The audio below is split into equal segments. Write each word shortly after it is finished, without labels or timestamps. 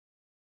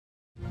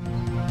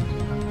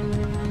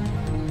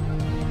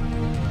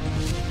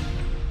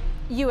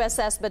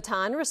USS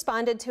Bataan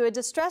responded to a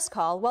distress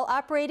call while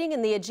operating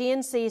in the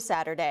Aegean Sea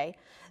Saturday.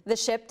 The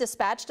ship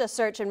dispatched a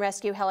search and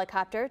rescue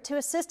helicopter to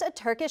assist a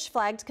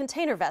Turkish-flagged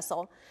container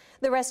vessel.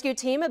 The rescue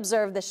team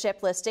observed the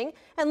ship listing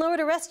and lowered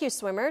a rescue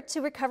swimmer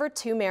to recover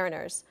 2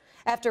 mariners.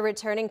 After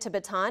returning to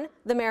Bataan,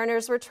 the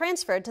mariners were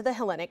transferred to the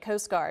Hellenic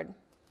Coast Guard.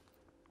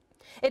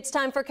 It's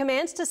time for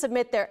commands to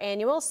submit their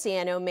annual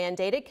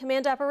CNO-mandated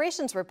Command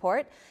Operations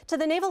Report to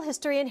the Naval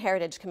History and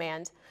Heritage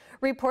Command.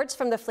 Reports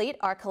from the fleet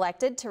are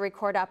collected to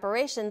record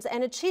operations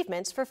and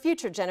achievements for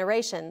future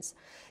generations.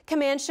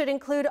 Command should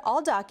include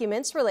all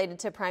documents related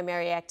to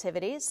primary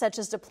activities, such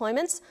as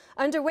deployments,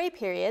 underway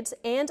periods,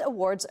 and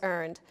awards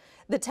earned.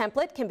 The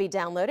template can be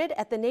downloaded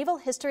at the Naval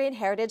History and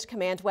Heritage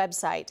Command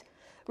website.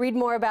 Read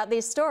more about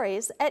these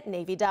stories at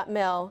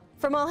Navy.mil.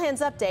 From All Hands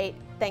Update,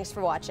 thanks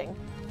for watching.